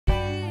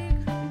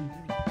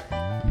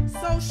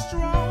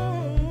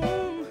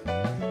strong,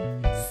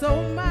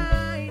 so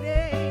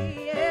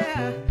mighty,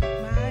 yeah,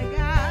 my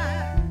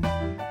God.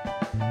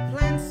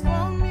 Plans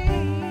for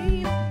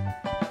me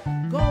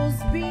goes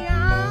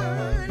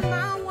beyond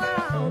my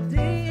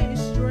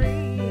wildest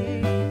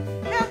dream.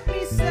 Help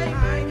me say,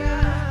 my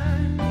God,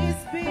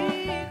 it's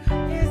big,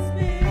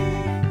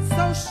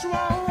 so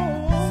strong.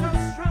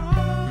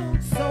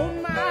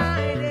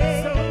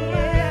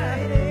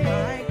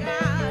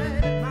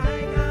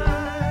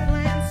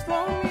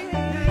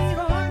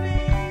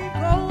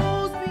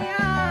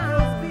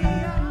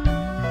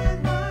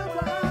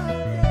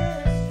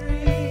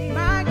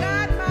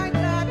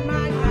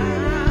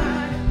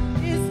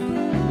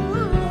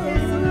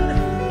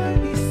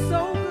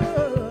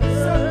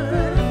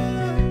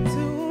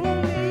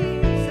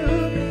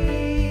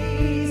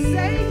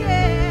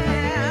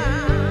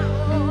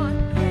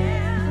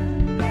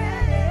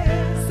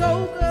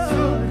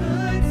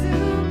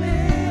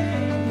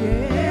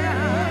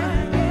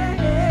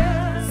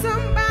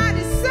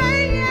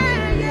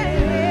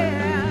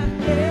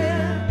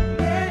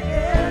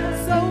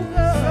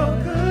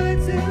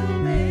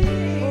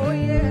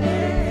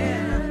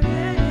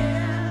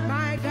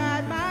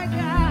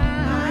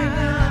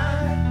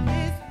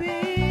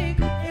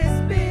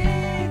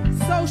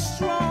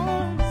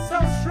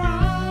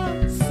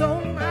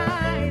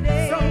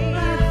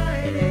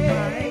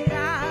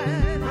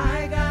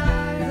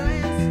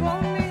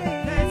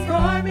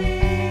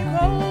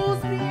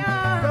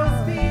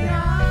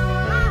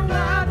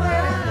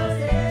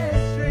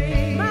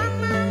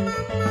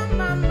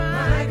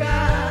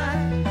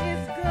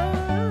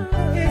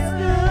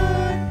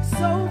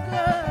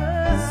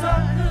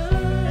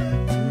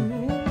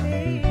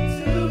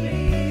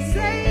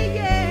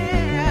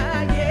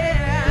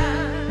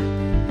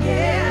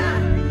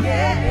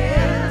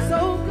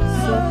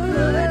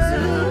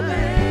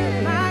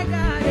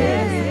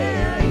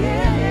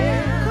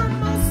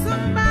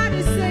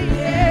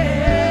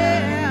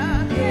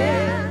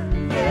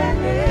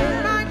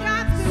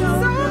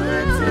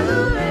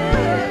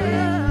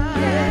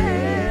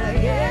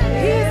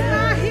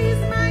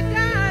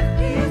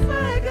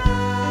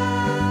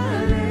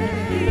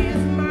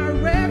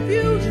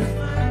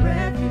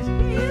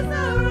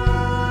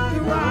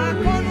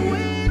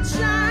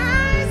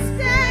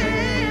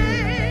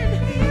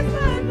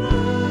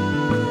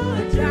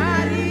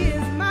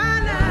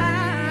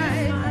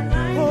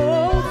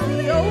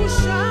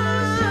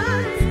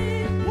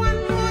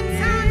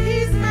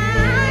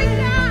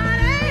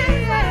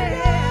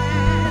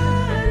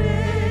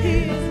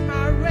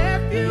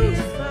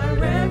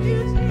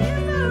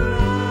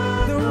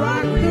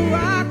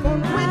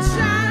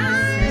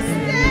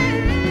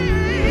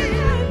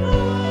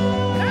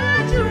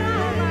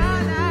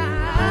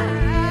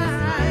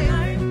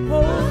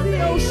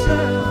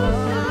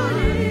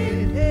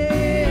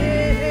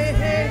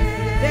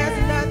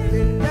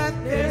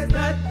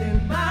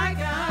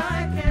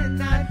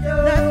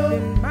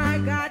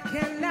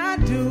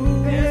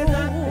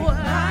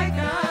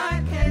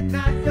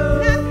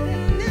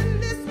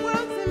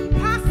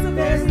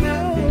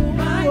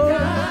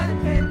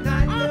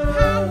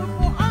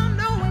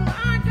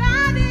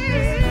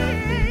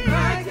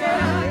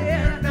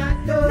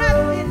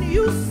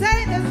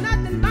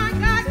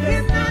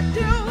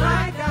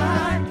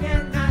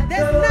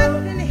 There's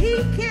nothing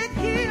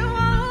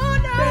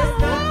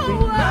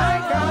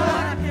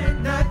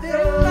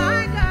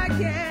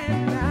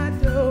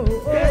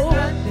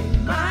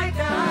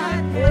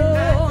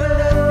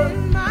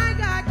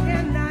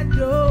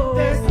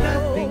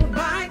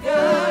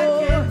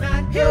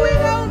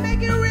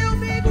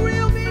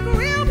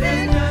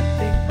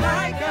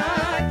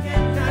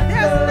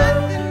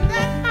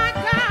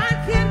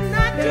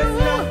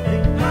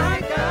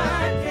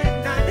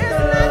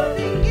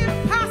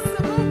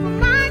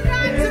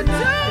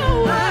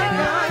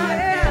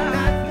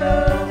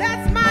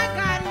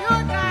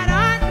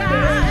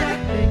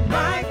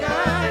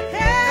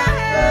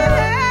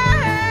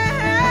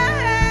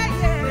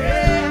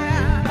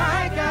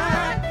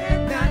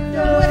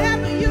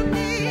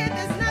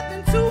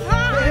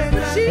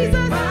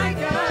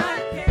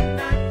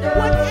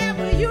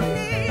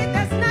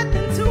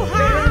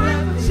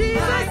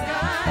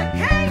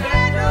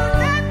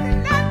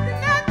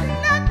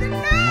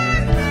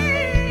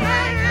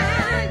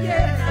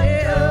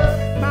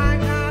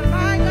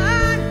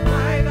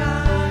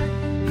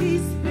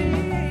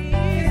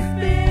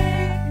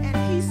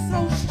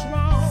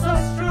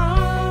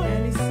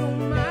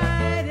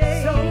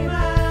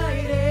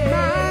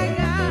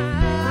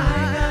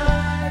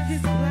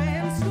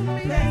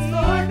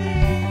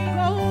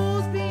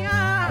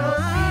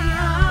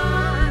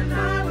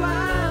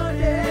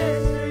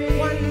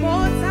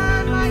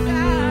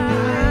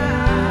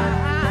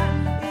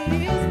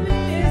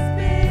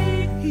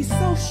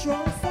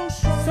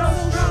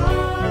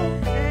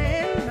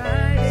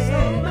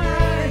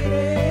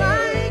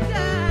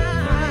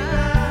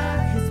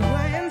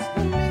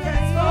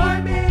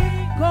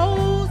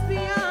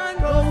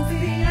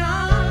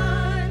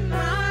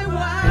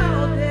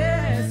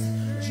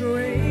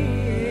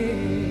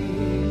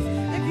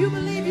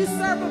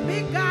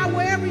big God.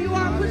 Wherever you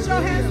are, put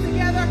your hands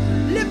together,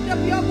 lift up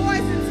your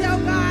voice and tell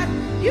God,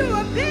 you're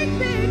a big,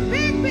 big,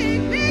 big,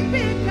 big, big,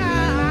 big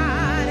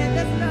God, and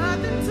there's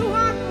nothing too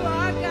hard for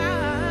our God.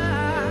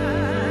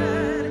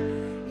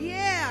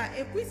 Yeah,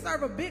 if we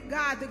serve a big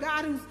God, the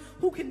God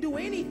who can do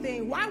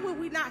anything, why would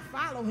we not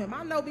follow him?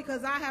 I know,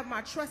 because I have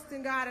my trust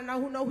in God, and I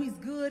know he's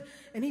good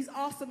and he's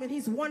awesome and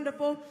he's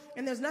wonderful,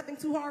 and there's nothing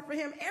too hard for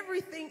him.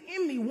 Everything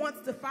in me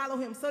wants to follow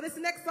him. So this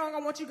next song,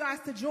 I want you guys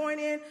to join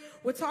in.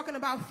 We're talking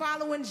about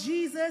following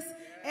Jesus.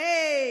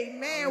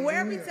 Amen.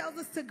 Wherever he tells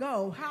us to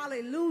go.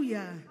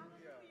 Hallelujah.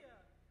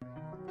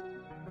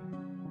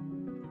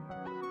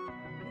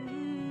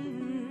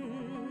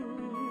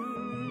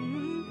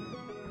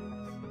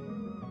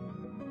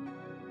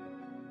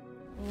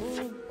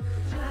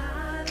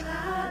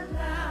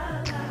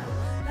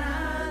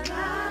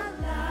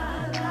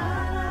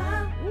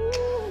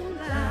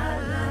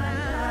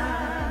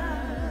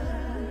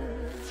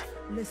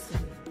 Listen,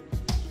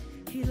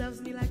 he loves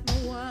me like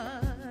no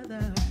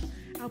other.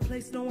 I'll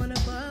place no one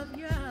above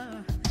you,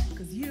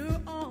 'cause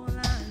you're all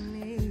I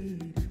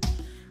need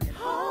and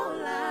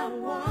all I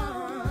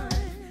want.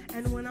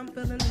 And when I'm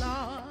feeling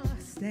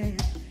lost and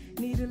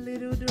need a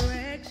little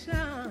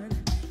direction,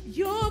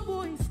 your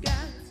voice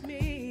guides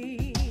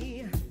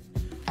me.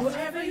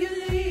 Wherever you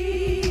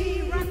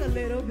lead, rock a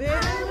little bit,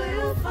 I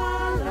will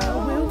follow. I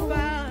will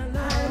follow.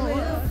 I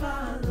will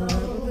follow.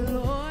 Wherever the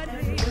Lord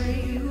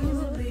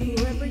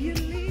leads, wherever you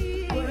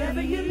lead,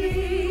 wherever you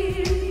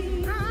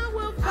lead, I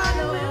will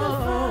follow. I will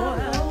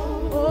follow.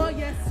 Oh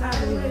yes, I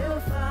will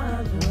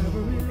follow.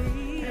 Wherever we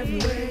lead,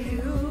 everywhere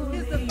you lead.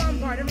 Here's the fun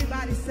part.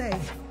 Everybody say,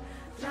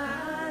 la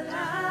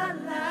la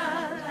la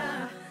la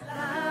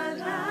la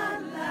la la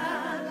la.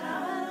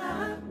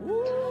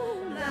 Ooh,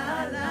 la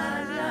la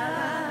la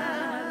la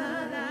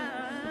la la.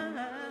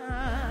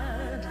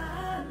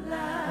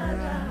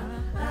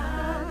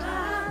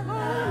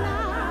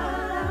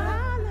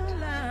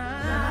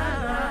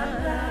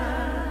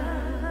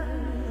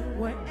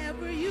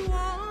 Wherever you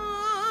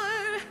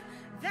are,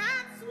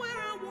 that's where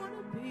I want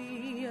to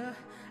be.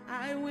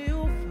 I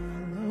will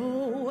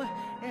follow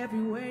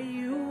everywhere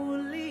you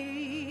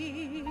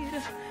lead.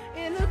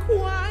 In a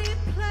quiet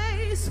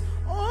place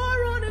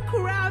or on a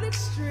crowded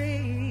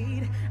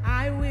street,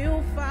 I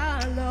will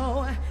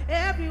follow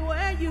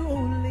everywhere you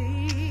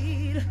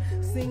lead.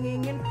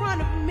 Singing in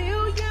front of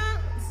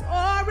millions,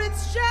 or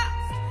it's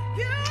just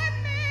you and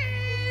me.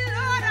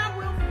 Lord, I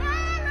will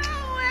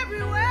follow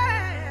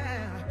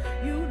everywhere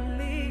you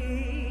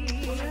lead.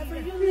 Wherever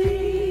you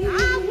lead, I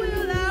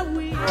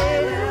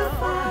will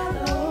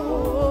follow.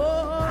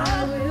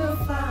 I will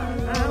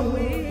follow. I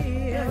will.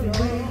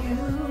 Everywhere you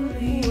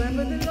lead.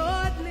 Wherever the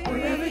Lord leads.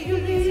 Wherever you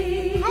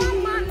lead. Call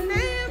my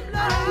name,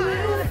 Lord. I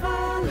will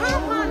follow. Call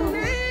my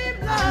name,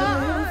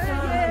 Lord.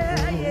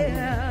 Yeah,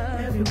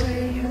 yeah.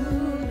 Everywhere you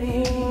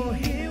lead. Oh,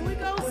 here we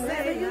go.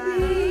 Wherever you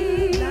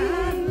lead. I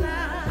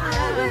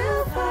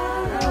will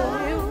follow.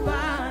 I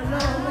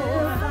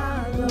will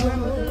follow.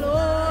 Wherever the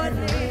Lord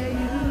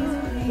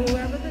leads.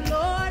 Wherever the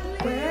Lord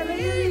leads. Wherever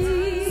you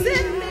lead.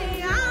 Send me,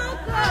 I'll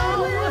go. I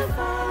will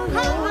follow.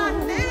 Call my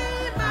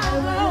name, I'll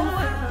go.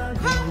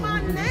 Call my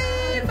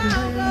name,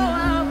 I'll go.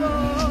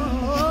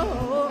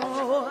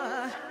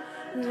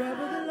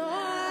 Wherever the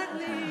Lord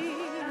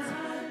leads,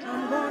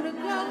 I'm gonna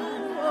go.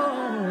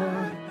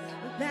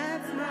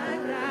 That's my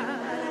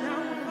God, and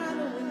I'm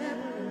following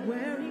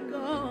everywhere he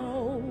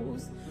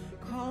goes.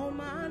 Call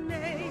my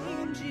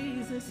name,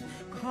 Jesus.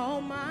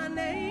 Call my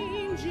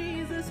name,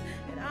 Jesus,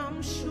 and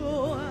I'm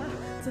sure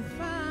to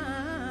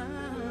follow.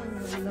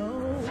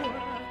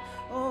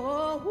 Oh,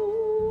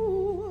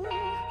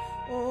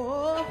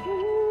 oh,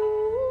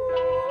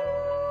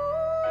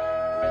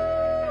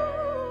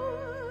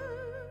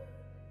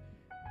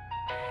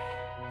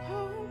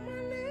 call my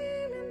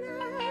name and I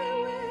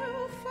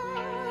will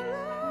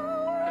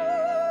follow.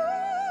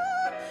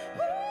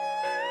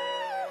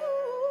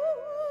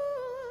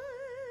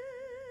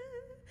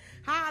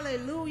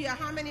 Hallelujah.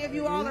 How many of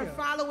you all are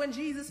following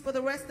Jesus for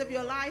the rest of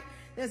your life?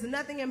 There's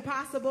nothing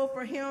impossible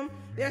for him.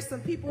 There's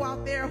some people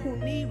out there who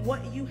need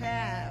what you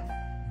have.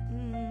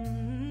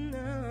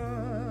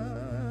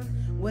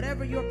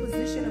 Whatever your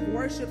position of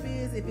worship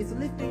is, if it's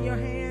lifting your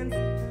hands,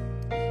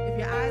 if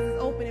your eyes is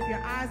open, if your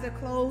eyes are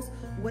closed,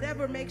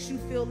 whatever makes you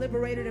feel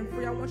liberated and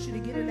free, I want you to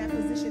get in that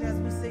position as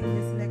we sing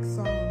this next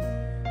song.